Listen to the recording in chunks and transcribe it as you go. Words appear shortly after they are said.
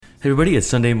Hey everybody, it's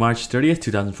Sunday, March 30th,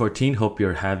 2014. Hope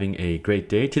you're having a great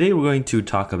day. Today we're going to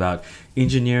talk about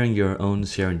engineering your own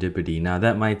serendipity. Now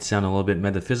that might sound a little bit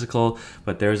metaphysical,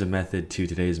 but there's a method to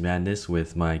today's madness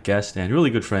with my guest and really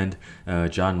good friend,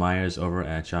 John Myers over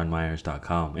at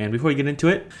johnmyers.com. And before we get into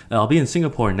it, I'll be in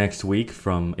Singapore next week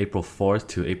from April 4th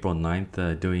to April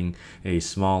 9th doing a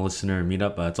small listener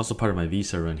meetup. It's also part of my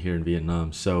visa run here in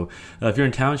Vietnam. So if you're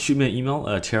in town, shoot me an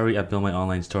email,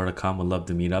 terry@buildmyonlinestore.com. Would love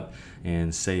to meet up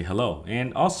and say hello.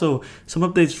 And also some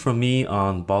updates from me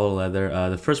on Baller Leather.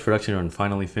 The first production run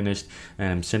finally finished,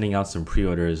 and I'm sending out some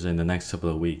pre-orders in the next couple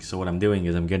of weeks. So what I'm doing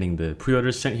is I'm getting the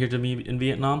pre-orders sent here to me in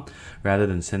Vietnam rather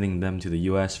than sending them to the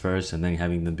US first and then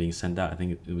having them being sent out. I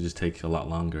think it would just take a lot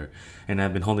longer. And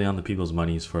I've been holding on to people's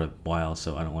monies for a while,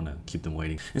 so I don't want to keep them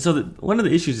waiting. And so one of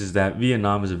the issues is that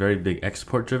Vietnam is a very big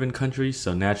export-driven country,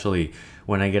 so naturally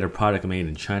when I get a product made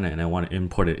in China and I want to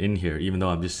import it in here, even though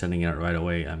I'm just sending it out right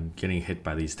away, I'm getting hit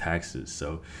by these taxes.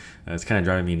 So it's kind of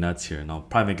driving me nuts here, and I'll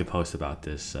probably make a post about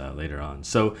this later on.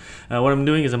 So what I'm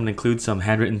doing is I'm going to include some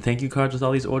handwritten thank you cards with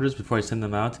all these orders before I send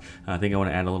them out. I think I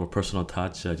want to add a little personal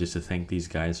touch just to thank these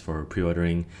guys for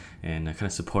pre-ordering and kind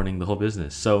of supporting the whole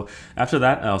business. So after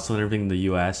that, I'll send everything in the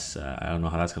US. I don't know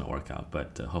how that's going to work out,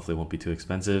 but hopefully it won't be too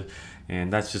expensive.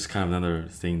 And that's just kind of another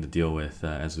thing to deal with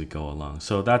as we go along.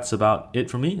 So that's about it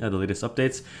for me, the latest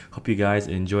updates. Hope you guys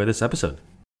enjoy this episode.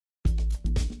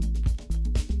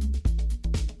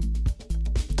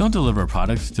 Don't deliver a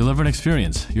product, deliver an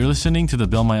experience. You're listening to the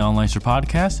Build My Online Store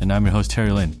podcast, and I'm your host,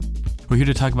 Terry Lin. We're here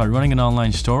to talk about running an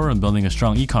online store and building a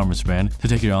strong e-commerce brand to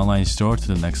take your online store to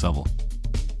the next level.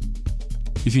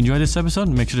 If you enjoyed this episode,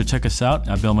 make sure to check us out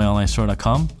at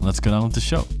buildmyonlinestore.com. Let's get on with the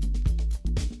show.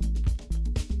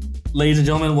 Ladies and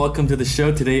gentlemen, welcome to the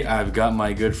show. Today I've got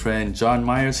my good friend John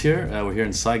Myers here. We're here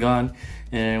in Saigon,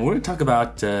 and we're going to talk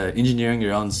about engineering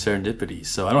your own serendipity.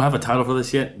 So I don't have a title for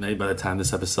this yet. Maybe by the time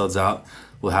this episode's out,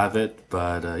 we'll have it.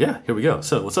 But here we go.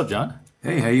 So what's up, John?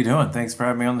 Hey, how you doing? Thanks for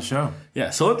having me on the show. Yeah,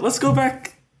 so let's go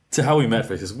back to how we met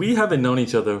first, because we haven't known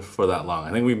each other for that long.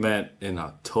 I think we met in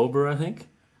October, I think.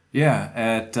 Yeah,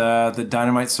 at the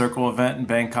Dynamite Circle event in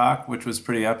Bangkok, which was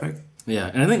pretty epic. Yeah,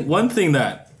 and I think one thing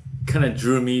that kind of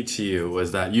drew me to you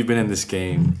was that you've been in this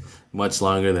game much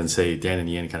longer than, say, Dan and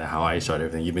Ian, kind of how I started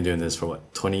everything. You've been doing this for,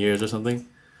 what, 20 years or something?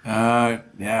 Yeah,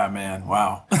 man.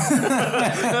 Wow. Not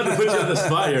to put you on the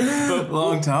spot here. But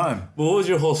long time. But what was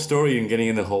your whole story in getting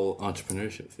into the whole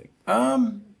entrepreneurship thing?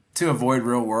 To avoid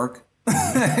real work.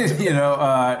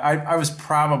 I was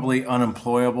probably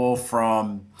unemployable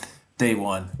from day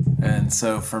one. And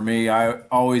so for me, I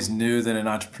always knew that an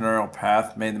entrepreneurial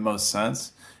path made the most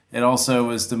sense. It also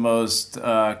was the most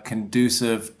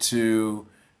conducive to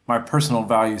my personal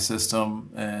value system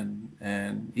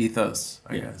and ethos,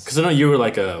 I guess. Because I know you were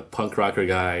like a punk rocker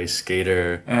guy,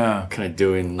 skater, yeah, kind of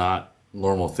doing not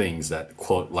normal things that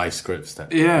quote life scripts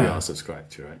that we all subscribe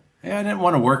to, right? Yeah, I didn't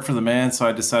want to work for the man, so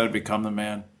I decided to become the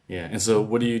man. Yeah, and so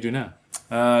what do you do now?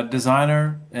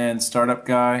 Designer and startup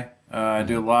guy. I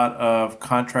do a lot of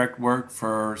contract work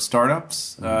for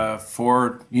startups,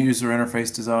 for user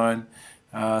interface design,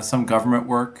 some government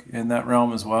work in that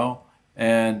realm as well.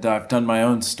 And I've done my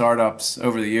own startups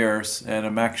over the years, and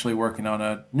I'm actually working on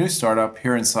a new startup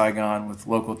here in Saigon with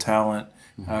local talent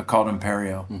called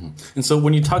Imperio. Mm-hmm. And so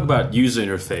when you talk about user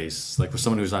interface, like for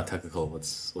someone who's not technical,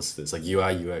 what's this? Like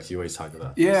UI, UX, you always talk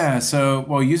about this. Yeah,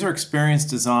 so, user experience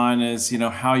design is,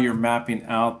 how you're mapping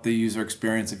out the user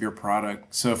experience of your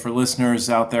product. So for listeners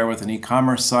out there with an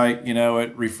e-commerce site,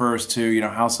 it refers to,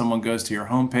 how someone goes to your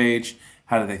homepage,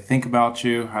 how do they think about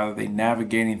you, how are they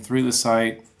navigating through the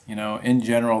site. In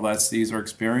general, that's the user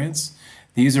experience.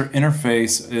 The user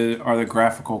interface are the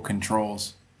graphical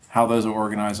controls, how those are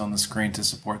organized on the screen to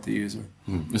support the user.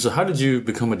 And so how did you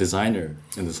become a designer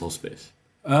in this whole space?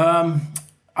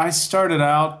 I started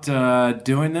out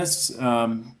doing this.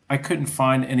 I couldn't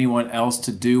find anyone else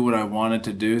to do what I wanted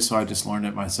to do, so I just learned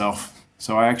it myself.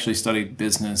 So I actually studied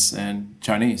business and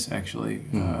Chinese, actually,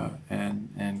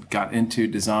 and got into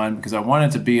design because I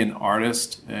wanted to be an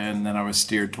artist, and then I was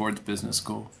steered towards business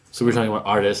school. So we're talking about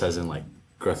artists as in like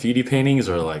graffiti paintings,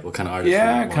 or like what kind of artists?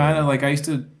 Yeah, kind of like I used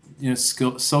to,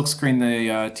 silk screen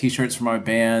the T-shirts for my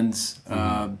bands.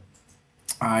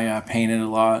 I painted a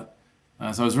lot,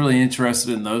 so I was really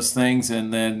interested in those things.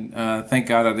 And then thank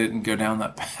God I didn't go down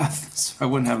that path, so I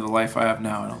wouldn't have the life I have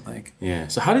now, I don't think. Yeah.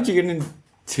 So how did you get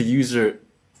into user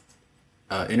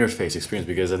interface experience?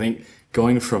 Because I think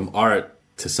going from art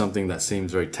to something that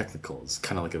seems very technical is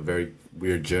kind of like a very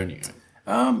weird journey.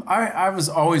 I was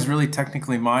always really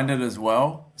technically minded as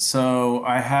well, so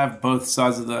I have both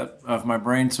sides of my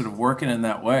brain sort of working in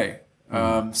that way.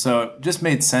 So it just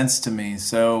made sense to me.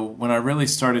 So when I really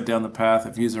started down the path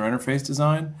of user interface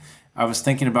design, I was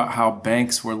thinking about how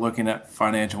banks were looking at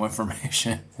financial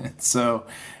information. And so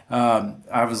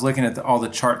I was looking at all the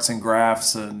charts and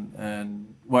graphs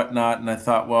and whatnot, and I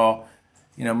thought, well,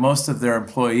 most of their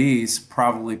employees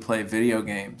probably play video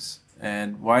games.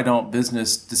 And why don't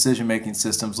business decision-making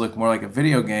systems look more like a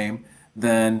video game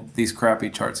than these crappy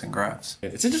charts and graphs?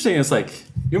 It's interesting. It's like,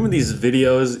 you remember these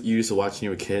videos you used to watch when you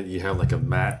were a kid? You have like a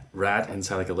rat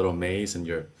inside like a little maze, and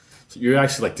you're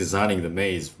actually like designing the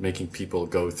maze, making people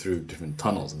go through different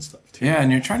tunnels and stuff too. Yeah,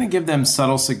 and you're trying to give them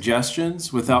subtle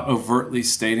suggestions without overtly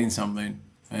stating something.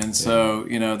 And so,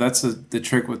 that's the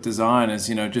trick with design is,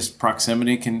 just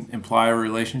proximity can imply a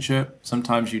relationship.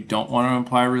 Sometimes you don't want to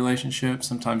imply a relationship.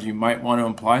 Sometimes you might want to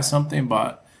imply something,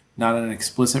 but not an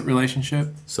explicit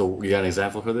relationship. So you got an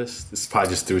example for this? This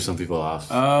probably just threw some people off.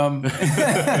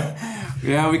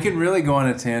 Yeah, we can really go on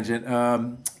a tangent.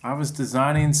 I was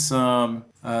designing some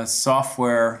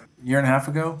software a year and a half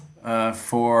ago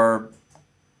for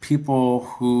people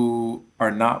who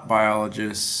are not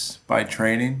biologists by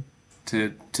training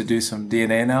to do some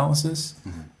DNA analysis.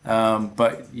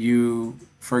 But you,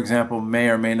 for example, may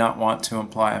or may not want to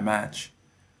imply a match.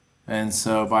 And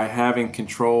so by having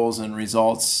controls and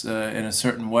results in a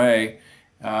certain way,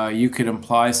 you could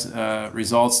imply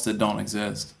results that don't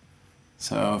exist.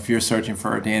 So if you're searching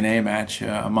for a DNA match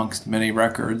amongst many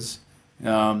records,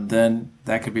 then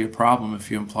that could be a problem if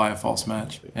you imply a false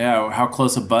match. Yeah, how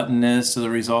close a button is to the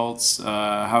results,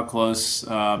 how close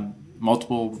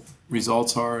multiple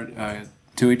results are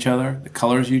to each other, the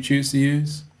colors you choose to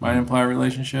use might imply a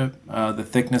relationship, the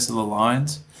thickness of the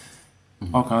lines,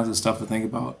 all kinds of stuff to think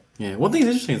about. Yeah, one thing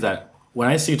that's interesting is that when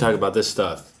I see you talk about this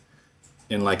stuff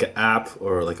in like an app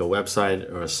or like a website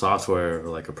or a software or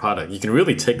like a product, you can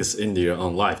really take this into your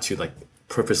own life to like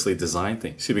purposely design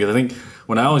things. See, because I think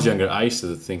when I was younger, I used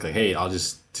to think like, hey, I'll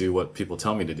just do what people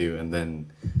tell me to do, and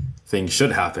then things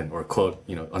should happen, or quote,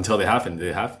 until they happen,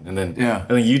 they happen. And then I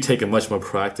think you take a much more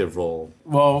proactive role.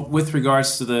 Well, with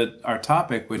regards to our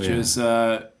topic, which is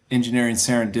engineering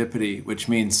serendipity, which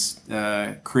means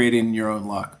creating your own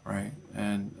luck, right?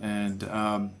 And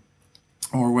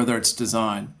or whether it's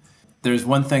design. There's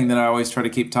one thing that I always try to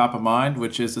keep top of mind,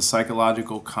 which is the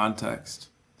psychological context.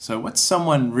 So what's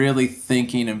someone really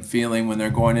thinking and feeling when they're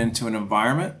going into an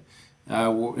environment,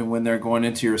 when they're going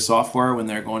into your software, when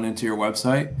they're going into your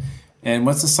website? And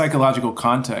what's the psychological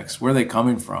context? Where are they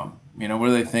coming from? What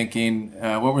are they thinking?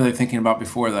 What were they thinking about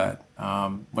before that?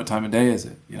 What time of day is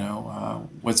it?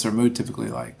 What's their mood typically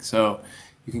like? So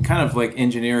you can kind of like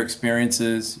engineer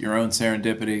experiences, your own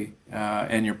serendipity,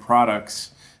 and your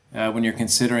products when you're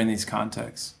considering these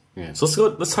contexts. Yeah. So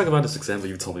let's talk about this example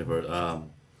you told me about.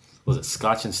 Was it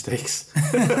Scotch and Steaks?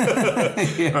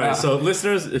 Yeah. All right, so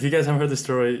listeners, if you guys haven't heard this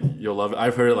story, you'll love it.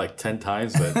 I've heard it like 10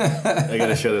 times, but I got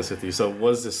to share this with you. So what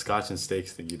was this Scotch and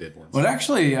Steaks thing you did once? Well,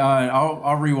 actually,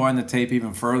 I'll rewind the tape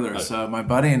even further. Okay. So my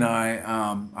buddy and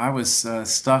I was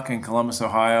stuck in Columbus,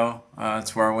 Ohio.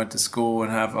 It's where I went to school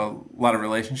and have a lot of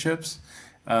relationships.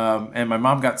 And my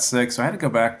mom got sick, so I had to go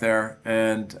back there.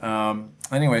 And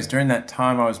anyways, during that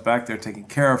time I was back there taking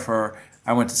care of her,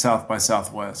 I went to South by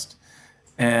Southwest.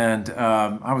 And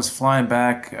I was flying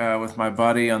back with my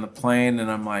buddy on the plane,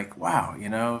 and I'm like, wow,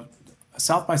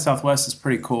 South by Southwest is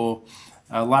pretty cool.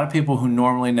 A lot of people who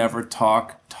normally never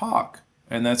talk.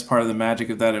 And that's part of the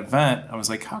magic of that event. I was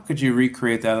like, how could you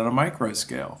recreate that on a micro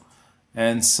scale?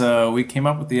 And so we came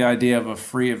up with the idea of a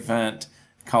free event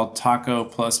called Taco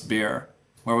Plus Beer,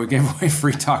 where we gave away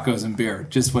free tacos and beer,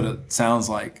 just what it sounds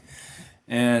like.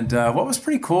 And what was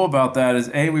pretty cool about that is,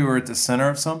 A, we were at the center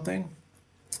of something.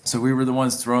 So we were the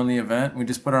ones throwing the event. We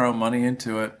just put our own money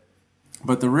into it.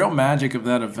 But the real magic of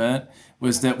that event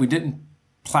was that we didn't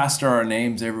plaster our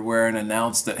names everywhere and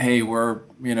announce that, hey, we're,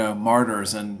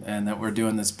 martyrs and that we're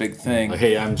doing this big thing. Like,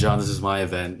 hey, I'm John, this is my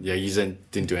event. Yeah, you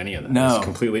didn't do any of that. No. It's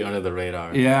completely under the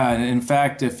radar. Yeah, and in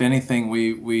fact, if anything,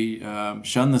 we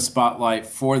shunned the spotlight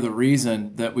for the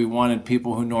reason that we wanted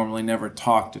people who normally never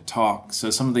talk to talk.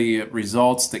 So some of the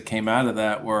results that came out of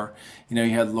that were, you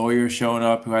had lawyers showing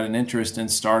up who had an interest in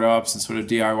startups and sort of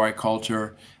DIY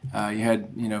culture. You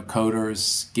had,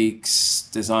 coders, geeks,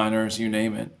 designers, you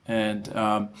name it. And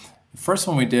the first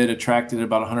one we did attracted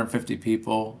about 150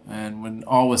 people. And when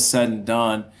all was said and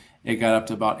done, it got up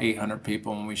to about 800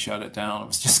 people when we shut it down. It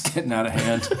was just getting out of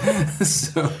hand.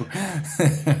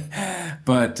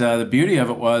 But the beauty of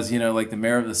it was, like the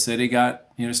mayor of the city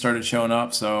started showing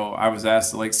up. So I was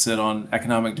asked to sit on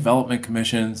economic development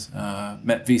commissions,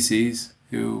 met VCs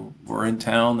who were in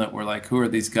town that were like, who are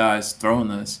these guys throwing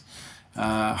this?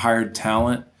 Hired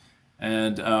talent.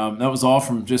 And that was all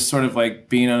from just sort of like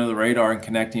being under the radar and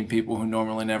connecting people who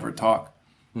normally never talk.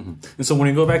 Mm-hmm. And so when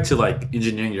you go back to like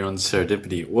engineering your own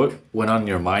serendipity, what went on in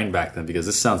your mind back then? Because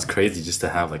this sounds crazy just to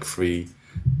have like free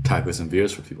tacos and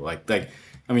beers for people. Like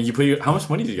I mean, how much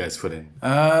money did you guys put in?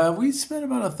 We spent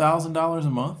about $1,000 a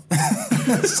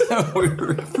month, so we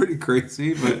were pretty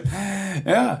crazy. But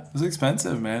yeah, it was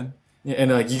expensive, man. Yeah,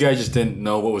 and like you guys just didn't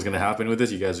know what was going to happen with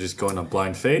this. You guys were just going on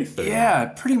blind faith. Or? Yeah,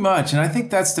 pretty much. And I think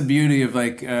that's the beauty of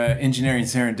like engineering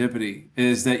serendipity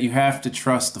is that you have to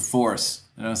trust the force.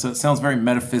 You know, so it sounds very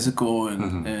metaphysical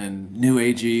and new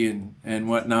agey and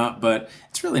whatnot, but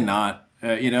it's really not.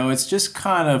 It's just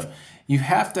kind of you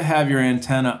have to have your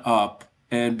antenna up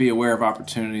and be aware of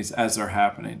opportunities as they're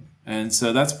happening. And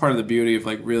so that's part of the beauty of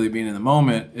like really being in the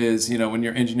moment is, when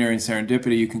you're engineering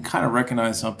serendipity, you can kind of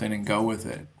recognize something and go with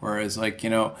it. Whereas like,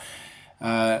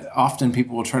 often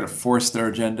people will try to force their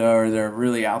agenda or they're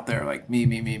really out there like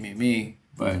me.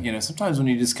 But, sometimes when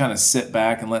you just kind of sit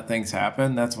back and let things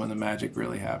happen, that's when the magic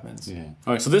really happens. Yeah.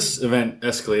 All right. So this event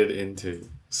escalated into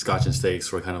Scotch and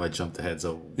Steaks where kind of I jumped ahead.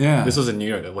 So yeah, this was in New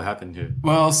York. What happened here?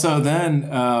 Well, so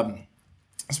then...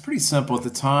 it's pretty simple. At the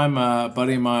time, a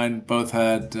buddy of mine both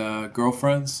had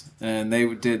girlfriends, and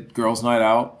they did girls' night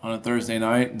out on a Thursday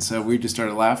night. And so we just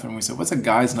started laughing. We said, what's a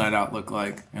guy's night out look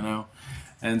like,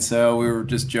 And so we were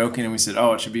just joking, and we said,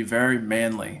 it should be very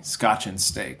manly, Scotch and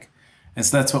steak. And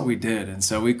so that's what we did. And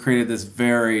so we created this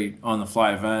very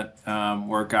on-the-fly event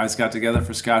where guys got together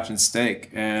for Scotch and steak.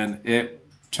 And it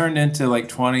turned into like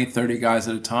 20, 30 guys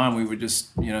at a time. We would just,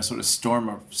 sort of storm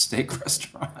a steak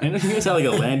restaurant. I know you guys had like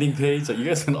a landing page. Like you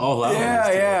guys went all out.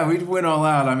 Yeah, we went all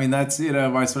out. I mean, that's,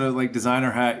 my sort of like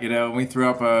designer hat, we threw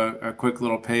up a quick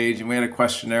little page and we had a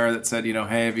questionnaire that said,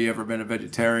 hey, have you ever been a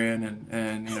vegetarian?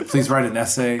 And please write an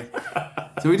essay.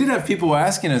 So we did have people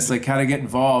asking us like how to get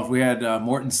involved. We had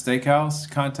Morton's Steakhouse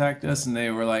contact us and they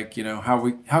were like,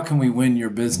 how can we win your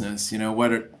business?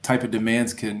 What type of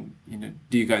demands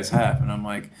do you guys have? And I'm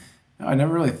like, I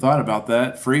never really thought about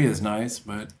that. Free is nice,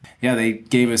 but yeah, they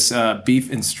gave us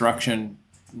beef instruction,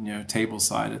 table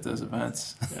side at those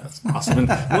events. Yeah, that's awesome.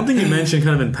 And one thing you mentioned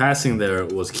kind of in passing there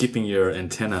was keeping your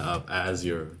antenna up as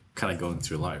you're kind of going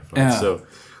through life, right? Yeah. So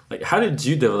like, how did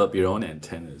you develop your own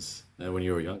antennas when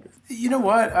you were younger? You know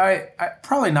what? I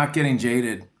probably not getting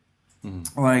jaded.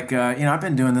 Mm-hmm. Like, I've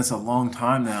been doing this a long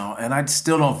time now and I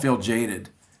still don't feel jaded.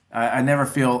 I never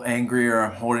feel angry or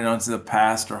I'm holding on to the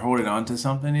past or holding on to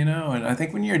something, And I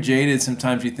think when you're jaded,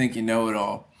 sometimes you think you know it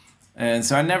all. And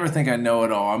so I never think I know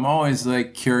it all. I'm always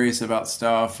like curious about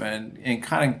stuff and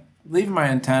kind of leaving my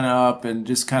antenna up and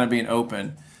just kind of being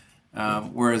open.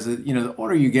 Whereas, the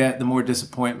older you get, the more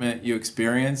disappointment you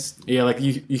experience. Yeah, like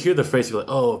you hear the phrase, you're like,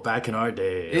 oh, back in our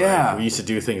day, like, we used to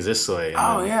do things this way.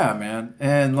 Yeah, man.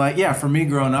 And like, yeah, for me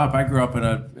growing up, I grew up in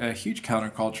a huge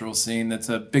countercultural scene that's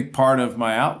a big part of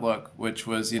my outlook, which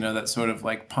was, that sort of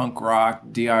like punk rock,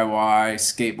 DIY,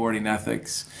 skateboarding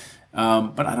ethics.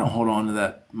 But I don't hold on to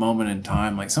that moment in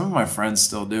time. Like some of my friends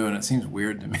still do, and it seems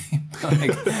weird to me.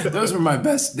 Like those were my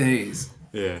best days.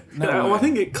 Yeah. Well, I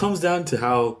think it comes down to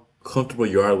how comfortable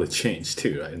you are with change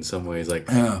too, right? In some ways, like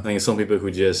I think some people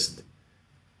who just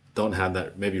don't have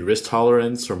that maybe risk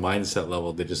tolerance or mindset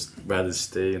level, they just rather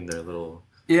stay in their little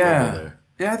bubble there.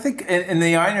 Yeah, I think, and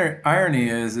the irony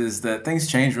is that things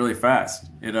change really fast,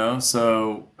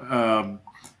 So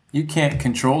you can't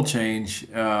control change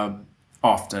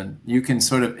often. You can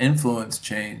sort of influence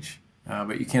change,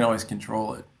 but you can't always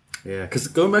control it. Yeah, because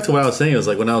going back to what I was saying, it was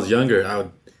like when I was younger, I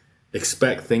would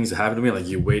expect things to happen to me. Like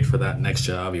you wait for that next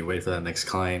job, you wait for that next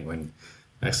client. When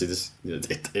actually, this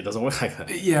it doesn't work like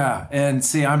that. Yeah, and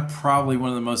see, I'm probably one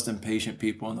of the most impatient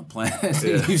people on the planet.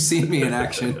 Yeah. You've seen me in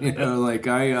action. Like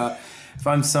if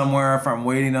I'm somewhere, if I'm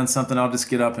waiting on something, I'll just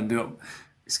get up and do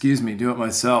it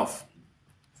myself.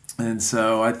 And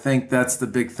so I think that's the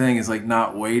big thing is like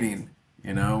not waiting.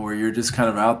 Where you're just kind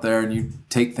of out there and you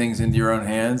take things into your own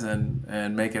hands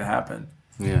and make it happen.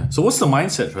 Yeah. So what's the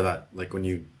mindset for that? Like when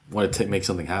you want to make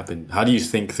something happen, how do you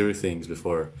think through things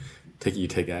before you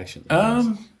take action?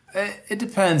 It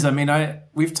depends. I mean,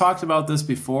 we've talked about this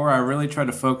before. I really try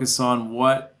to focus on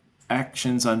what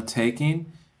actions I'm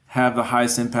taking have the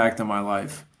highest impact on my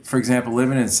life. For example,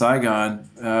 living in Saigon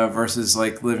versus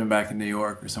like living back in New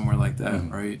York or somewhere like that,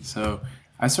 right? So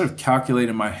I sort of calculate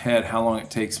in my head how long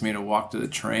it takes me to walk to the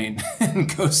train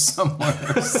and go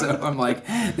somewhere. So I'm like,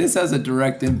 this has a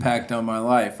direct impact on my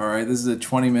life. All right, this is a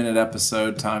 20-minute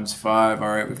episode times 5. All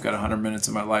right, we've got 100 minutes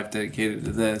of my life dedicated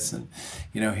to this. And,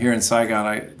 here in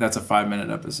Saigon, that's a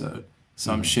 5-minute episode.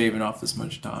 So I'm shaving off this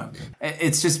much time.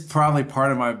 It's just probably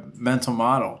part of my mental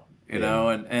model. you know,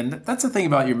 and that's the thing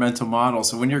about your mental model.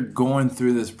 So when you're going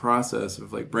through this process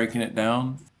of like breaking it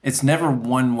down, it's never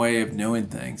one way of doing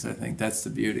things. I think that's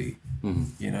the beauty,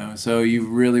 you know. So you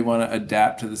really want to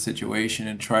adapt to the situation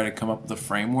and try to come up with a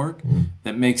framework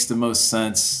that makes the most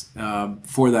sense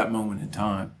for that moment in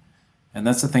time. And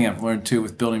that's the thing I've learned too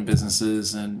with building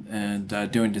businesses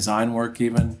and doing design work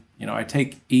even. You know, I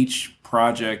take each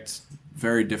project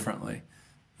very differently.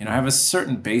 You know, I have a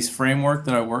certain base framework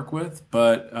that I work with,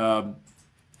 but,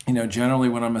 you know, generally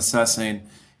when I'm assessing,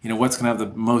 you know, what's going to have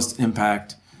the most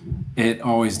impact, it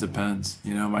always depends.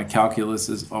 You know, my calculus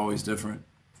is always different.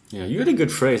 Yeah, you had a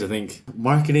good phrase. I think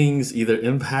marketing's either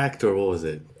impact or what was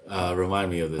it?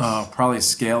 Remind me of this. Probably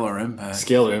scale or impact.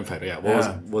 Scale or impact, yeah.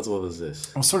 What was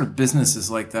this? Well, sort of business is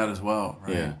like that as well,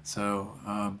 right? Yeah.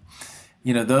 So,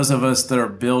 you know, those of us that are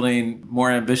building more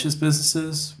ambitious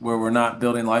businesses where we're not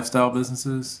building lifestyle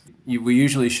businesses, we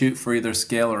usually shoot for either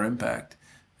scale or impact.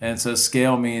 And so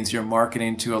scale means you're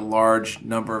marketing to a large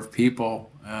number of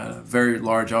people, a very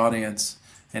large audience.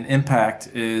 And impact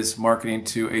is marketing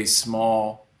to a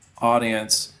small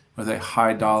audience with a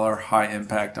high dollar, high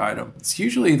impact item. It's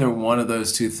usually either one of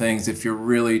those two things if you're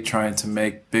really trying to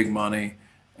make big money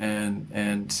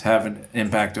and have an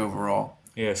impact overall.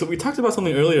 Yeah, so we talked about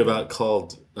something earlier about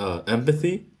called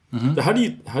empathy. So how do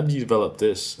you develop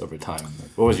this over time?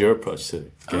 What was your approach to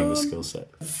getting the skill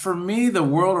set? For me, the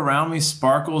world around me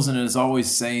sparkles and is always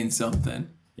saying something.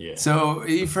 Yeah. So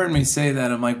you've heard me say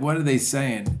that. I'm like, what are they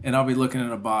saying? And I'll be looking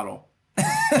at a bottle.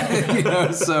 You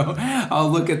know, so I'll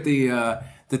look at the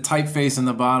typeface in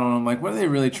the bottle and I'm like, what are they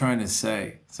really trying to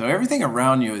say? So everything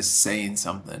around you is saying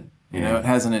something. You know, it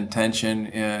has an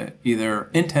intention, either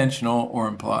intentional or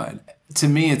implied. To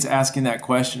me, it's asking that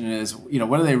question is, you know,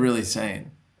 what are they really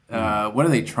saying? What are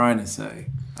they trying to say?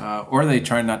 Or are they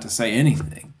trying not to say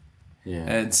anything? Yeah.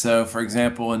 And so, for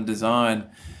example, in design,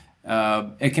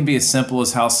 it can be as simple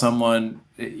as how someone,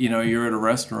 you know, you're at a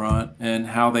restaurant and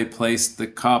how they place the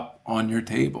cup on your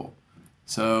table.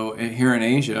 So here in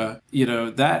Asia, you know,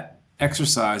 that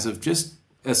exercise of just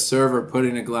a server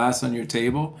putting a glass on your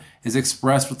table is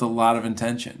expressed with a lot of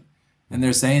intention. And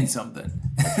they're saying something.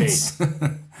 Hey,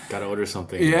 gotta order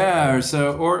something. Yeah,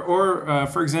 or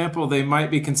for example, they might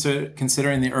be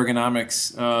considering the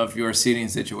ergonomics of your seating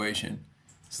situation.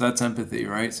 So that's empathy,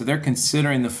 right? So they're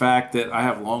considering the fact that I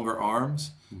have longer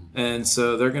arms, and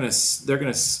so they're gonna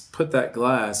put that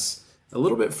glass a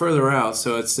little bit further out,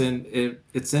 so it's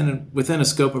within a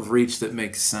scope of reach that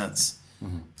makes sense.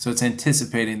 So it's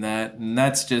anticipating that, and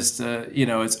that's just you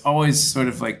know, it's always sort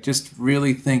of like just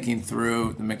really thinking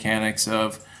through the mechanics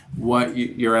of what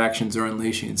your actions are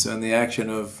unleashing. So in the action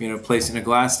of, you know, placing a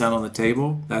glass down on the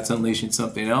table, that's unleashing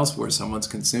something else where someone's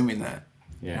consuming that.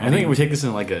 Yeah, I think we take this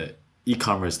in like a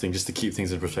e-commerce thing just to keep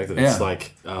things in perspective. It's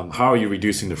like how are you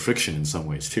reducing the friction in some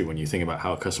ways too when you think about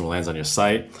how a customer lands on your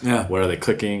site? What are they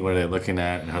clicking, what are they looking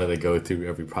at, and how do they go through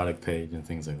every product page and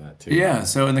things like that too.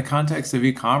 So in the context of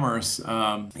e-commerce,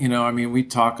 you know, I mean, we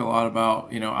talk a lot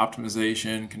about, you know,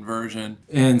 optimization, conversion,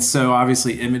 and so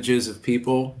obviously images of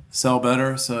people sell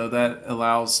better, so that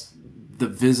allows the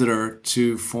visitor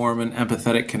to form an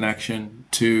empathetic connection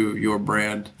to your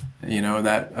brand, you know,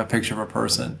 that a picture of a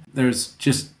person. There's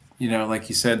just, you know, like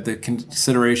you said, the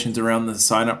considerations around the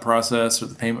sign-up process or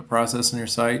the payment process on your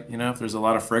site. You know, if there's a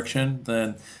lot of friction,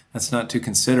 then that's not too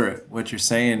considerate. What you're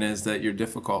saying is that you're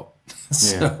difficult.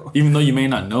 Even though you may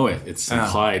not know it, it's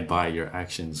implied by your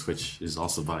actions, which is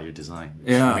also by your design.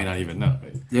 You may not even know.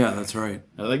 Right? Yeah, that's right.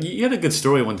 Like you had a good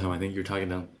story one time. I think you were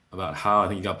talking about how I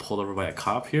think you got pulled over by a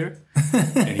cop here,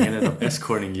 and he ended up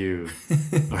escorting you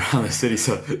around the city.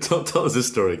 So tell us this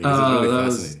story. It's really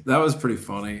fascinating. That was pretty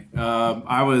funny.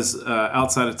 I was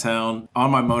outside of town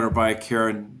on my motorbike here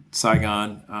in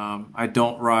Saigon. I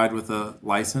don't ride with a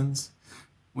license.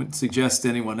 Wouldn't suggest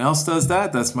anyone else does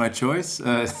that. That's my choice.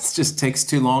 It just takes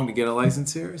too long to get a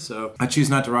license here. So I choose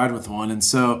not to ride with one. And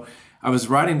so I was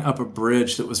riding up a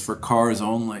bridge that was for cars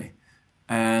only.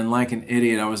 And like an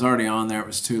idiot, I was already on there. It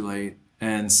was too late.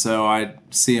 And so I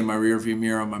see in my rearview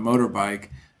mirror on my motorbike,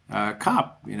 a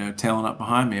cop, you know, tailing up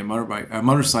behind me, a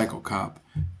motorcycle cop.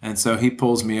 And so he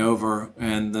pulls me over.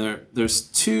 And there's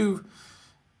two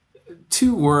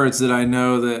words that I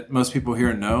know that most people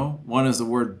here know. One is the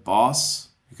word boss,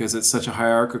 because it's such a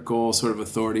hierarchical, sort of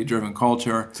authority-driven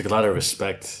culture. It's like a lot of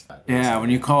respect. Yeah, when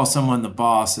you call someone the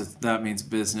boss, that means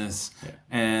business. Yeah.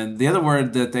 And the other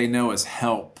word that they know is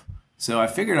help. So I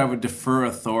figured I would defer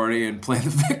authority and play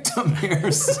the victim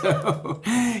here. So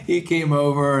he came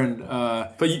over and.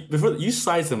 But before you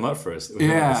sized him up first.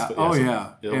 Yeah. Oh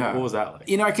yeah. Yeah. What was that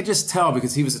like? I could just tell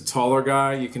because he was a taller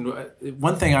guy.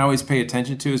 One thing I always pay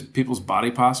attention to is people's body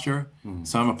posture.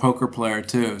 So I'm a poker player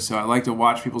too. So I like to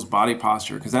watch people's body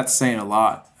posture because that's saying a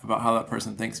lot about how that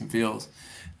person thinks and feels.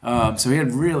 So he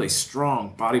had really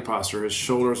strong body posture. His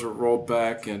shoulders were rolled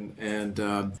back, and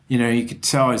you could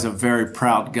tell he's a very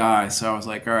proud guy. So I was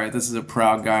like, all right, this is a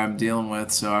proud guy I'm dealing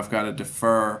with, so I've got to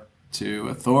defer to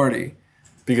authority.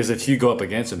 Because if you go up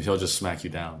against him, he'll just smack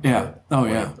you down. Yeah. Oh,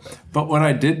 yeah. But what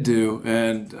I did do,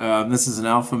 and this is an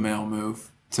alpha male move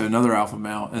to another alpha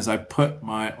male, is I put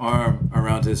my arm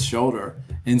around his shoulder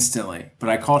instantly. But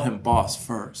I called him boss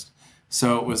first.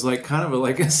 So it was like kind of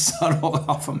like a subtle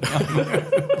alpha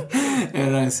male.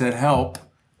 And I said, help.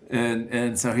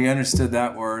 And so he understood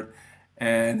that word.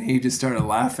 And he just started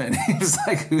laughing. He was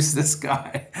like, who's this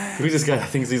guy? Who's this guy that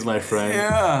thinks he's my friend?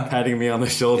 Yeah. Patting me on the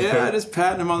shoulder. Yeah, just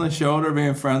patting him on the shoulder,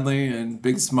 being friendly and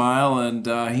big smile. And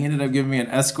he ended up giving me an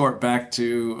escort back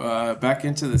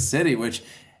into the city, which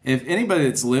if anybody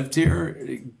that's lived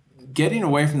here, getting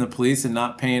away from the police and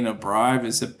not paying a bribe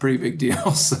is a pretty big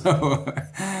deal. So,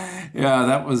 yeah,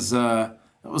 that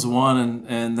was one.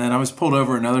 And then I was pulled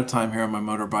over another time here on my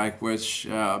motorbike, which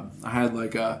I had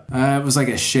it was like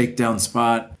a shakedown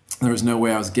spot. There was no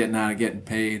way I was getting out of getting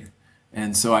paid.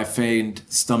 And so I feigned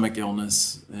stomach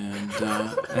illness and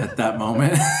at that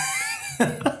moment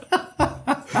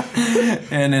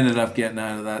and ended up getting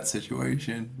out of that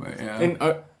situation. But yeah. And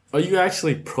are you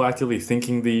actually proactively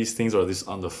thinking these things, or are these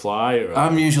on the fly? Or?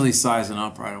 I'm usually sizing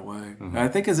up right away. Mm-hmm. I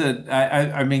think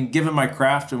I mean, given my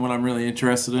craft and what I'm really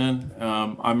interested in,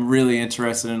 I'm really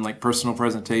interested in like personal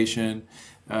presentation,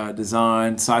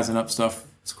 design, sizing up stuff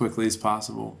as quickly as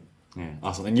possible. Yeah,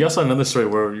 awesome. And you also had another story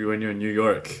where when you were in New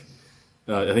York,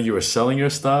 I think you were selling your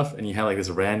stuff and you had like this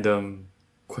random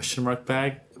question mark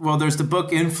bag. Well, there's the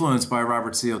book Influence by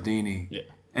Robert Cialdini. Yeah.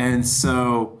 And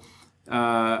so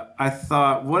I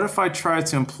thought, what if I tried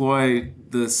to employ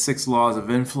the 6 laws of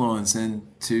influence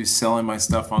into selling my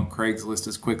stuff on Craigslist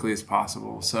as quickly as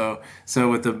possible? So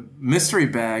with the mystery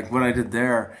bag, what I did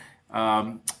there,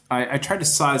 I tried to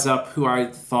size up who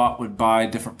I thought would buy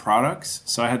different products.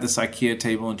 So I had this IKEA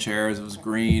table and chairs. It was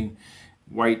green,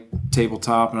 white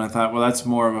tabletop. And I thought, well, that's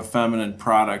more of a feminine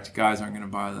product. Guys aren't going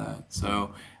to buy that.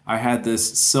 So I had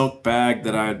this silk bag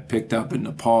that I had picked up in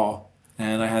Nepal.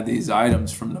 And I had these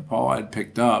items from Nepal I'd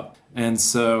picked up. And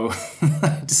so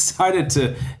I decided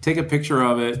to take a picture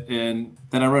of it. And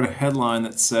then I wrote a headline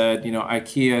that said,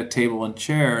 IKEA table and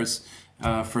chairs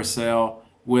for sale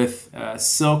with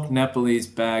silk Nepalese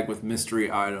bag with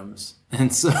mystery items.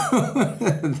 And so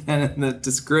then in the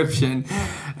description,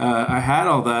 I had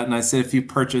all that. And I said, if you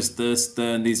purchase this,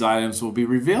 then these items will be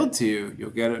revealed to you. You'll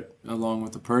get it along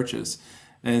with the purchase.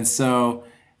 And so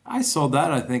I sold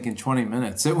that, I think, in 20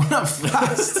 minutes. It went up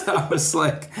fast. I was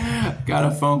like, got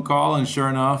a phone call, and sure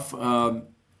enough, that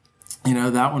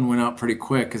one went out pretty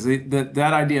quick because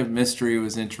that idea of mystery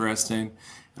was interesting.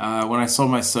 When I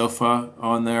sold my sofa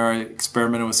on there, I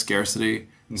experimented with scarcity.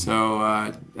 Mm-hmm. So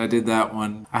I did that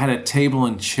one. I had a table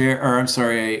and chair,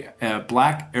 a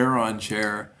black Aeron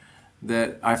chair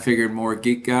that I figured more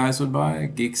geek guys would buy,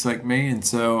 geeks like me. And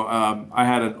so I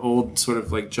had an old sort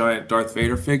of like giant Darth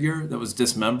Vader figure that was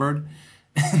dismembered.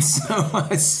 And so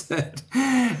I said,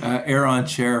 Aeron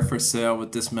chair for sale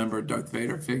with dismembered Darth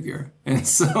Vader figure. And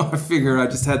so I figured I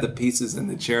just had the pieces in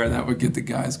the chair that would get the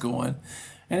guys going.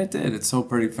 And it did. It sold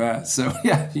pretty fast. So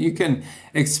yeah, you can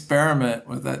experiment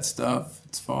with that stuff.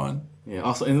 It's fun. Yeah,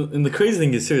 also, and the crazy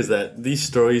thing is too is that these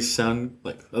stories sound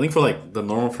like, I think for like the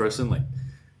normal person, like,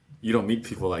 you don't meet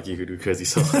people like you who do crazy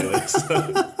stuff like this.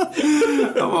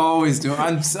 I'm always doing.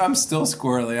 I'm still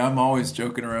squirrely. I'm always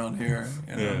joking around here.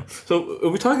 Yeah. So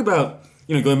when we talk about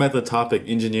going back to the topic,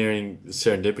 engineering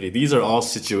serendipity. These are all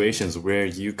situations where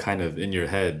you kind of in your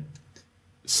head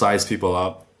size people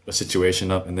up, a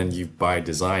situation up, and then you by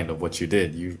design of what you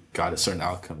did, you got a certain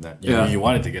outcome that you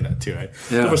wanted to get at too, right?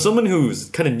 Yeah. So for someone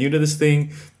who's kind of new to this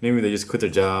thing, maybe they just quit their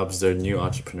jobs, they're new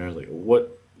entrepreneurs. Like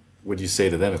what would you say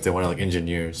to them if they want to like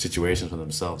engineer situations for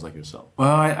themselves like yourself?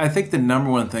 Well, I think the number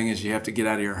one thing is you have to get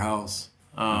out of your house.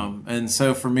 And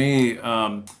so for me,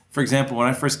 for example, when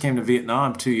I first came to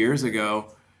Vietnam 2 years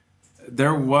ago,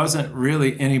 there wasn't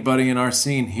really anybody in our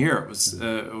scene here.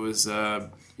 It was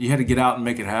you had to get out and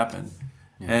make it happen.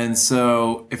 Yeah. And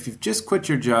so if you've just quit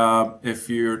your job, if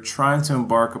you're trying to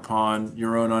embark upon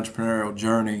your own entrepreneurial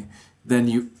journey, then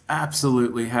you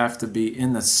absolutely have to be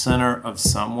in the center of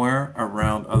somewhere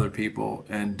around other people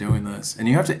and doing this. And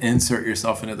you have to insert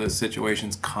yourself into those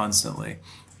situations constantly.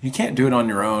 You can't do it on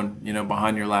your own,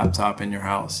 behind your laptop in your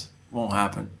house. Won't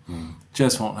happen.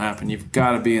 Just won't happen. You've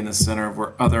got to be in the center of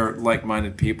where other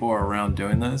like-minded people are around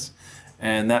doing this.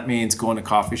 And that means going to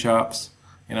coffee shops,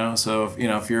 So,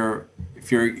 if you're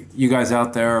you guys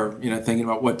out there are, thinking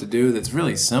about what to do, that's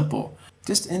really simple.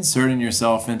 Just inserting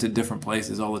yourself into different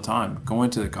places all the time,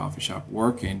 going to the coffee shop,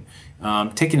 working,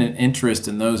 taking an interest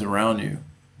in those around you,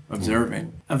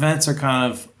 observing. Events are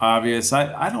kind of obvious.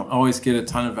 I don't always get a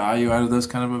ton of value out of those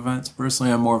kind of events.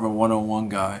 Personally, I'm more of a one-on-one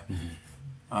guy.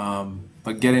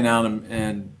 But getting out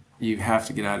and you have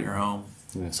to get out of your home.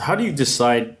 Yeah. So how do you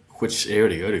decide which area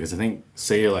to go to? Because I think,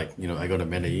 say you're like, I go to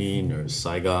Medellin or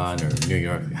Saigon or New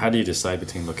York. How do you decide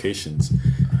between locations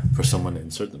for someone to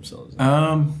insert themselves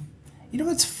in?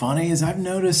 What's funny is I've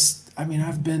noticed,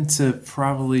 I've been to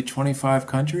probably 25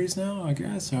 countries now, I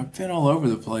guess. I've been all over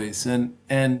the place. And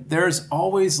there's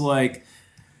always like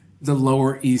the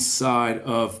Lower East Side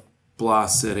of Blah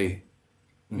City.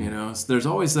 So there's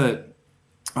always that.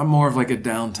 I'm more of like a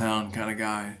downtown kind of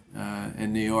guy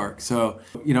in New York. So,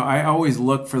 I always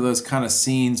look for those kind of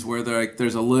scenes where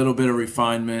there's a little bit of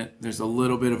refinement, there's a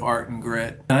little bit of art and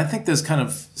grit. And I think those kind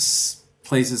of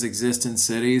places exist in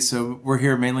cities. So we're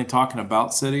here mainly talking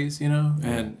about cities,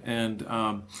 and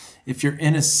if you're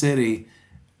in a city,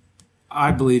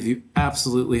 I believe you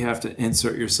absolutely have to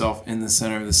insert yourself in the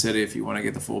center of the city if you want to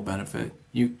get the full benefit.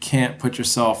 You can't put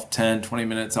yourself 10, 20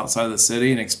 minutes outside of the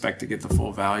city and expect to get the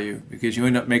full value, because you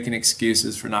end up making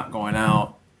excuses for not going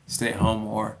out, stay at home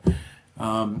more.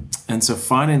 And so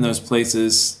finding those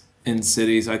places in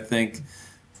cities, I don't think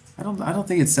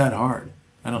it's that hard.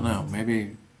 I don't know.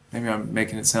 Maybe I'm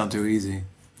making it sound too easy.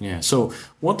 Yeah. So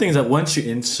one thing is that once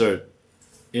you insert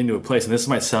into a place, and this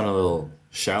might sound a little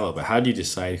shallow, but how do you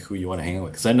decide who you want to hang out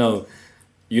with? Because I know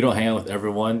you don't hang out with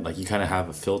everyone. Like, you kind of have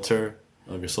a filter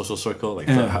of your social circle. Like,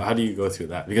 how do you go through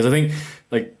that? Because I think,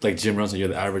 like Jim Rohn said, you're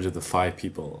the average of the 5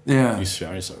 people you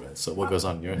surround yourself with. So what goes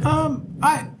on in your head?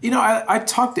 I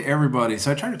talk to everybody.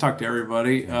 So I try to talk to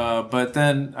everybody. But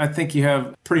then I think you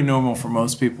have pretty normal for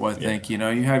most people. I think you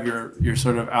have your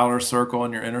sort of outer circle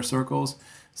and your inner circles.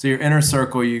 So your inner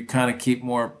circle you kind of keep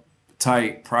more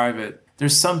tight, private.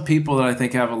 There's some people that I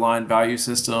think have aligned value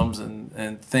systems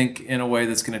and think in a way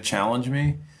that's going to challenge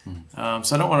me.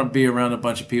 So I don't want to be around a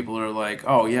bunch of people that are like,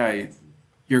 oh, yeah,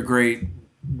 you're great.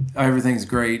 Everything's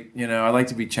great. I like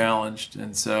to be challenged.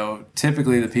 And so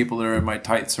typically the people that are in my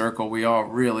tight circle, we all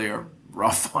really are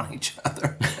rough on each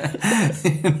other.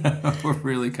 We're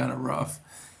really kind of rough.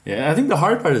 Yeah, I think the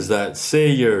hard part is that, say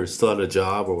you're still at a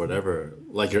job or whatever,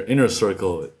 like your inner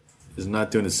circle is not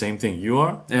doing the same thing you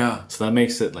are. Yeah. So that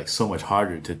makes it like so much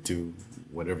harder to do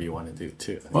whatever you want to do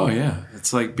too. Well, yeah.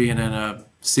 It's like being in a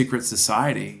secret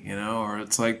society, or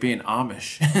it's like being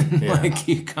Amish. Like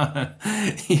you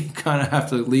kind of have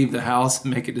to leave the house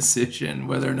and make a decision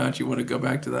whether or not you want to go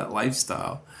back to that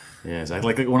lifestyle. Yeah,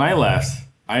 exactly. Like when I left,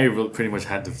 I pretty much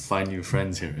had to find new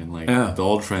friends here, and the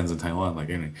old friends in Taiwan. Like,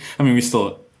 we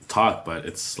still talk, but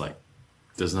it's like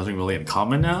there's nothing really in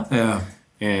common now. Yeah.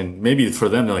 And maybe for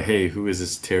them, they're like, hey, who is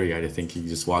this Terry guy to think he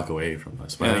just walk away from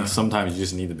us? But I think sometimes you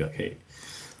just need to be like, hey,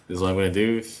 this is what I'm going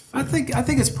to do. I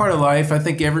think it's part of life. I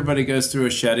think everybody goes through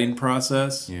a shedding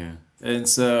process. Yeah. And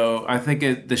so I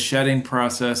think the shedding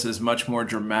process is much more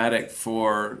dramatic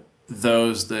for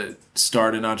those that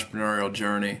start an entrepreneurial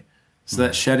journey. So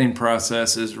that shedding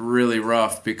process is really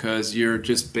rough because you're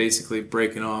just basically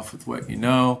breaking off with what you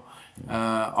know.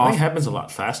 I think it happens a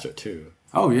lot faster too.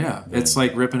 Oh, yeah. It's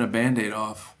like ripping a Band-Aid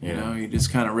off. You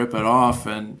just kind of rip it off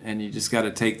and you just got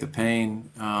to take the pain.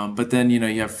 But then,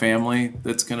 you have family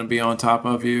that's going to be on top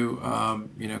of you,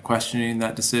 questioning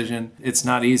that decision. It's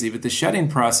not easy. But the shedding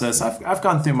process, I've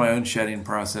gone through my own shedding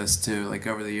process too, like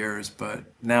over the years. But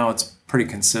now it's pretty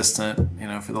consistent.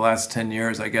 For the last 10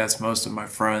 years, I guess most of my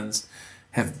friends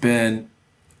have been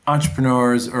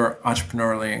entrepreneurs or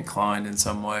entrepreneurially inclined in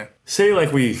some way. Say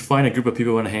like we find a group of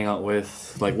people we want to hang out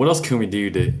with, like what else can we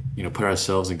do to put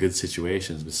ourselves in good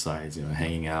situations besides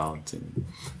hanging out?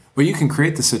 Well, you can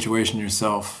create the situation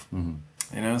yourself.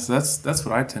 So that's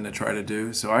what I tend to try to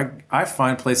do. So I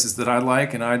find places that I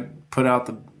like and I put out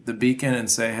the beacon and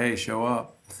say, hey, show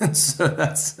up. So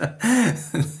that's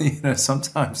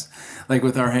sometimes like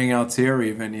with our hangouts here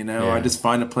even I just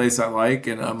find a place I like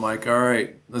and I'm like, all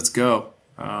right, let's go.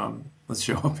 Let's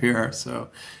show up here. So,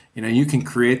 you can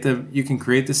create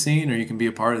the scene or you can be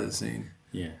a part of the scene.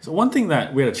 Yeah. So one thing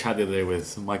that we had a chat the other day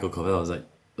with Michael Covell is like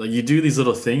you do these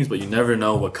little things, but you never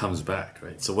know what comes back,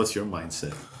 right? So what's your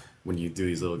mindset when you do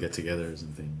these little get-togethers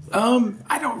and things?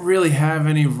 I don't really have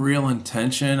any real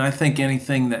intention. I think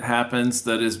anything that happens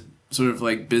that is sort of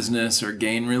like business or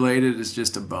gain related is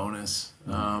just a bonus.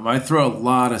 I throw a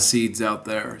lot of seeds out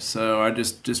there, so I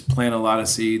just plant a lot of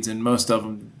seeds, and most of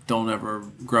them don't ever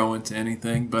grow into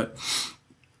anything, but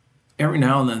every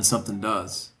now and then something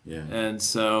does. Yeah. And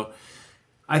so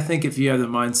I think if you have the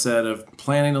mindset of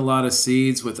planting a lot of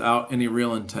seeds without any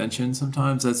real intention,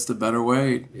 sometimes that's the better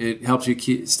way. It helps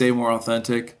you stay more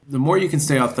authentic. The more you can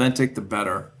stay authentic, the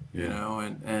better. Yeah. You know,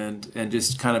 and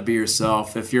just kind of be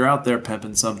yourself. If you're out there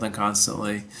pimping something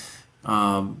constantly,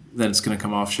 then it's going to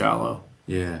come off shallow.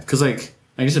 Yeah, because like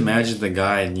I just imagine the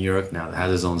guy in New York now that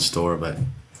has his own store, but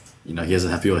he doesn't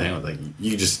have people to hang with. Like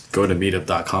you just go to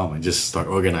meetup.com and just start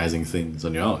organizing things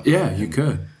on your own. Yeah, you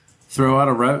could throw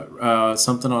out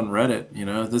something on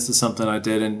Reddit. This is something I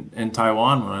did in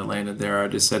Taiwan when I landed there. I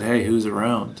just said, hey, who's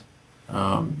around?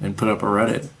 And put up a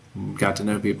Reddit and got to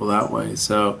know people that way.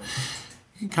 So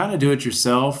you can kind of do it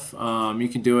yourself. You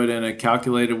can do it in a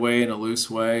calculated way, in a loose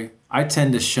way. I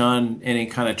tend to shun any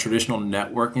kind of traditional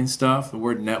networking stuff. The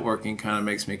word networking kind of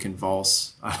makes me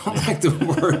convulse. I don't like the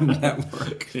word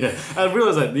network. Yeah, I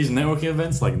realize that these networking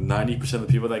events, like 90% of the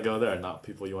people that go there are not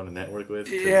people you want to network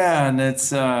with. Yeah, and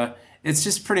it's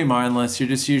just pretty mindless. You're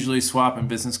just usually swapping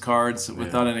business cards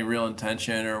without any real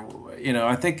intention. Or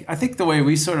I think the way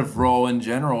we sort of roll in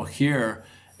general here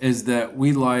is that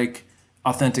we like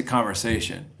authentic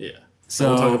conversation. Yeah.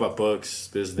 So we'll talk about books,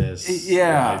 business,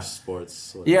 life,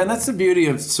 sports. Whatever. Yeah, and that's the beauty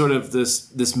of sort of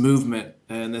this movement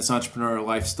and this entrepreneurial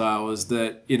lifestyle is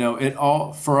that,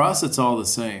 for us, it's all the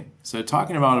same. So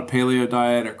talking about a paleo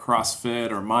diet or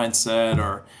CrossFit or mindset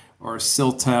or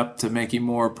CILTEP to make you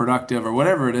more productive or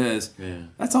whatever it is,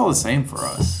 that's all the same for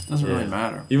us. It doesn't really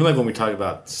matter. Even like when we talk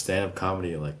about stand-up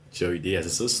comedy, like Joey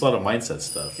Diaz, it's a lot of mindset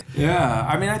stuff. Yeah.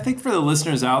 I mean, I think for the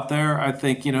listeners out there, I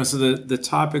think, so the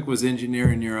topic was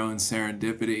engineering your own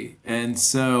serendipity. And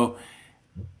so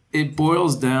it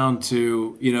boils down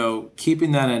to,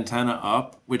 keeping that antenna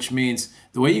up, which means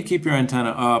the way you keep your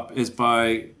antenna up is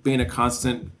by being a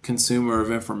constant consumer of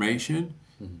information.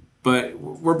 But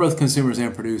we're both consumers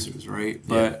and producers, right?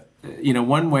 But,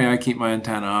 one way I keep my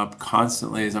antenna up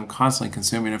constantly is I'm constantly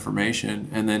consuming information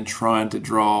and then trying to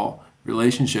draw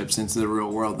relationships into the real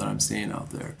world that I'm seeing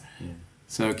out there. Yeah.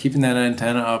 So keeping that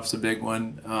antenna up is a big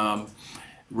one.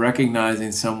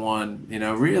 Recognizing someone,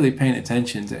 really paying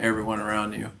attention to everyone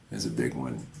around you is a big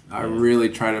one. I really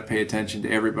try to pay attention to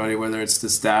everybody, whether it's the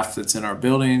staff that's in our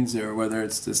buildings or whether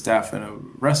it's the staff in a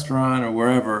restaurant or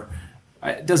wherever.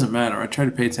 It doesn't matter. I try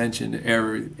to pay attention to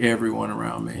everyone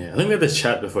around me. Yeah, I think we had this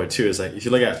chat before too. Is like if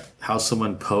you look at how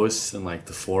someone posts in like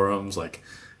the forums, like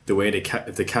the way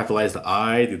if they capitalize the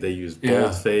I, do they use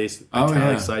boldface,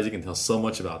 italicized? You can tell so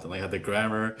much about them. Like the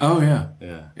grammar. Oh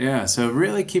yeah. So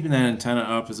really keeping that antenna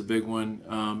up is a big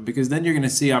one because then you're going to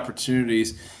see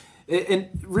opportunities. And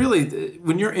really,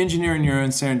 when you're engineering your own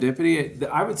serendipity,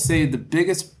 I would say the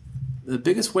biggest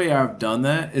way I've done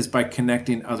that is by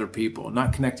connecting other people,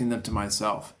 not connecting them to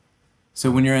myself.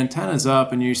 So when your antenna's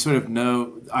up and you sort of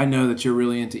I know that you're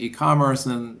really into e-commerce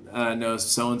and I know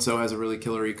so-and-so has a really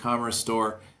killer e-commerce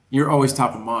store, you're always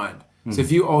top of mind. Mm-hmm. So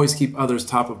if you always keep others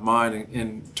top of mind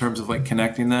in terms of like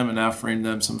connecting them and offering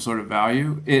them some sort of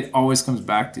value, it always comes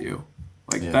back to you.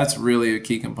 That's really a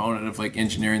key component of like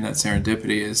engineering that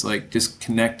serendipity is like just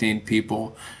connecting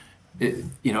people,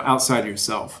 outside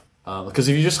yourself. Because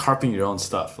if you're just harping your own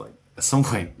stuff, like at some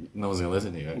point, no one's gonna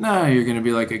listen to you. Right? No, you're gonna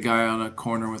be like a guy on a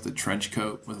corner with a trench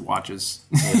coat with watches.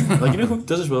 Like who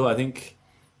does this well? I think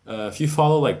if you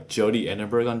follow like Jody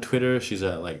Edinburgh on Twitter, she's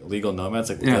at like Legal Nomads.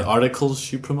 Like the articles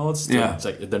she promotes, it's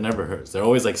like they're never hers. They're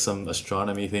always like some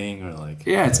astronomy thing or like.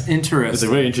 Yeah, it's interesting. It's a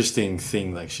very interesting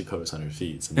thing like she posts on her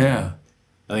feeds. And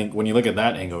I think when you look at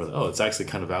that angle, it's actually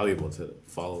kind of valuable to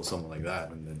follow someone like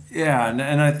that. And then,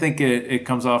 and I think it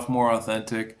comes off more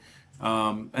authentic.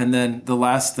 And then the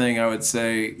last thing I would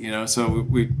say, so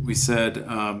we said,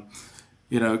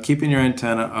 keeping your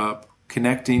antenna up,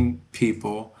 connecting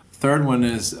people. Third one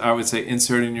is, I would say,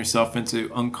 inserting yourself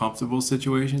into uncomfortable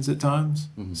situations at times.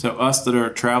 Mm-hmm. So us that are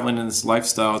traveling in this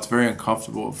lifestyle, it's very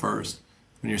uncomfortable at first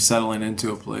when you're settling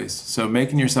into a place. So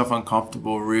making yourself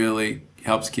uncomfortable really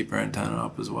helps keep your antenna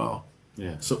up as well.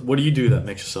 Yeah. So what do you do that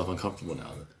makes yourself uncomfortable now?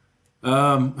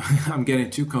 I'm getting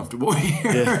too comfortable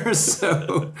here. Yeah.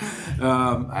 So,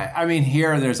 I mean,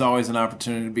 here there's always an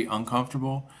opportunity to be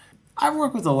uncomfortable. I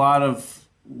work with a lot of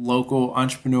local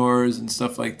entrepreneurs and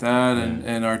stuff like that,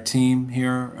 and our team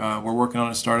here. We're working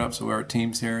on a startup, so our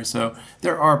team's here. So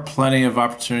there are plenty of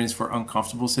opportunities for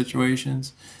uncomfortable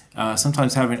situations.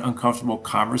 Sometimes having uncomfortable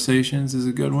conversations is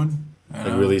a good one. Like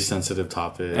really sensitive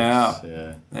topics.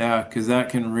 Yeah, because that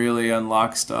can really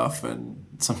unlock stuff and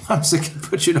sometimes it can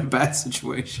put you in a bad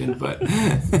situation. But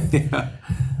yeah.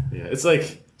 Yeah, it's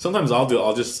like sometimes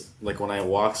I'll just like when I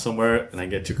walk somewhere and I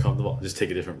get too comfortable, I'll just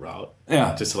take a different route.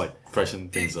 Yeah. Just to like freshen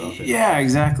things up. Yeah,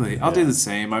 exactly. I'll do the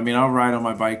same. I mean, I'll ride on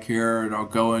my bike here and I'll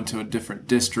go into a different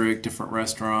district, different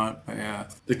restaurant. But yeah.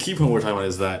 The key point we're talking about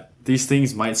is that these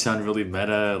things might sound really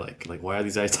meta, like why are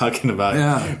these guys talking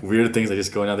about weird things that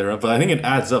just going down their own? But I think it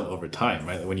adds up over time,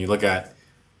 right? When you look at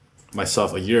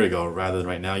myself a year ago rather than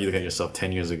right now, you look at yourself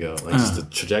 10 years ago. Like just the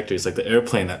trajectory. It's like the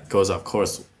airplane that goes off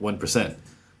course 1%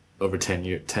 over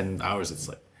 10 hours. It's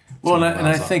like well, and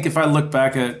I think if I look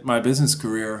back at my business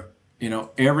career,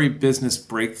 every business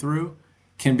breakthrough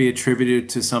can be attributed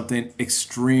to something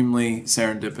extremely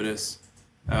serendipitous.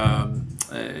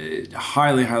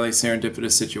 Highly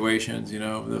serendipitous situations.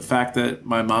 The fact that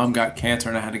my mom got cancer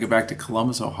and I had to go back to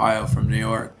Columbus, Ohio from New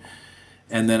York,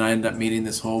 and then I ended up meeting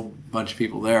this whole bunch of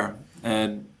people there.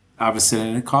 And I was sitting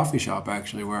in a coffee shop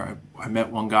actually where I met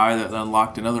one guy that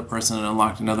unlocked another person and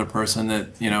unlocked another person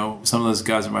that, some of those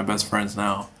guys are my best friends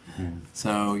now.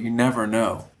 So you never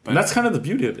know. But and that's kind of the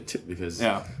beauty of it too, because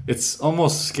it's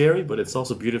almost scary, but it's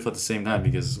also beautiful at the same time,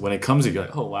 because when it comes to you, you're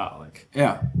like, oh wow, like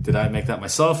did I make that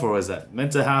myself, or was that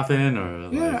meant to happen? Or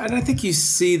and I think you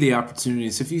see the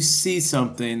opportunities. If you see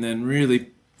something, then really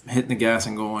hitting the gas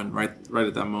and going right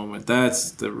at that moment.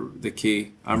 That's the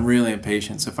key. I'm really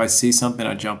impatient. So if I see something,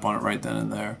 I jump on it right then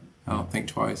and there. I don't think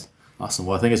twice. Awesome.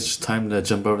 Well, I think it's just time to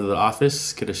jump over to the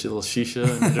office, get a little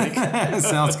shisha and drink.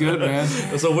 Sounds good, man.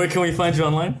 So where can we find you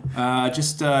online?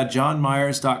 Just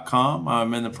johnmyers.com.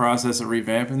 I'm in the process of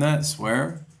revamping that, I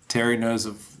swear. Terry knows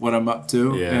of what I'm up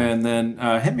to. Yeah. And then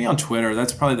hit me on Twitter.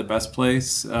 That's probably the best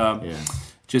place.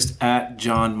 Just at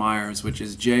John Myers, which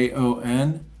is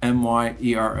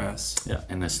JONMYERS. Yeah,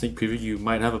 and a sneak preview, you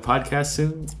might have a podcast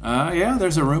soon?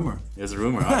 There's a rumor. There's a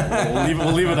rumor. All right,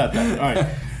 we'll leave it at that. All right.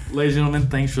 Ladies and gentlemen,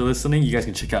 thanks for listening. You guys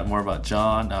can check out more about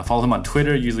John. Follow him on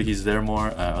Twitter. Usually he's there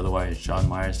more. Otherwise,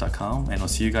 johnmyers.com. And we'll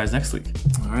see you guys next week.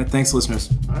 All right. Thanks, listeners.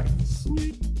 All right.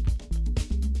 Sweet.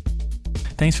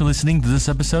 Thanks for listening to this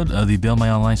episode of the Build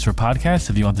My Online Store podcast.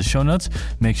 If you want the show notes,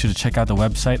 make sure to check out the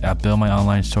website at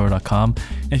buildmyonlinestore.com.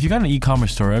 If you got an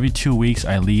e-commerce store, every 2 weeks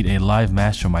I lead a live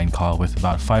mastermind call with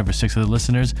about 5 or 6 of the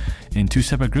listeners in 2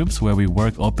 separate groups where we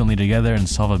work openly together and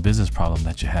solve a business problem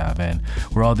that you have. And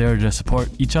we're all there to support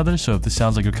each other. So if this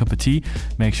sounds like your cup of tea,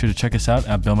 make sure to check us out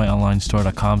at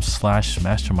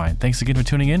buildmyonlinestore.com/mastermind. Thanks again for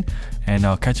tuning in, and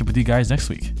I'll catch up with you guys next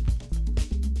week.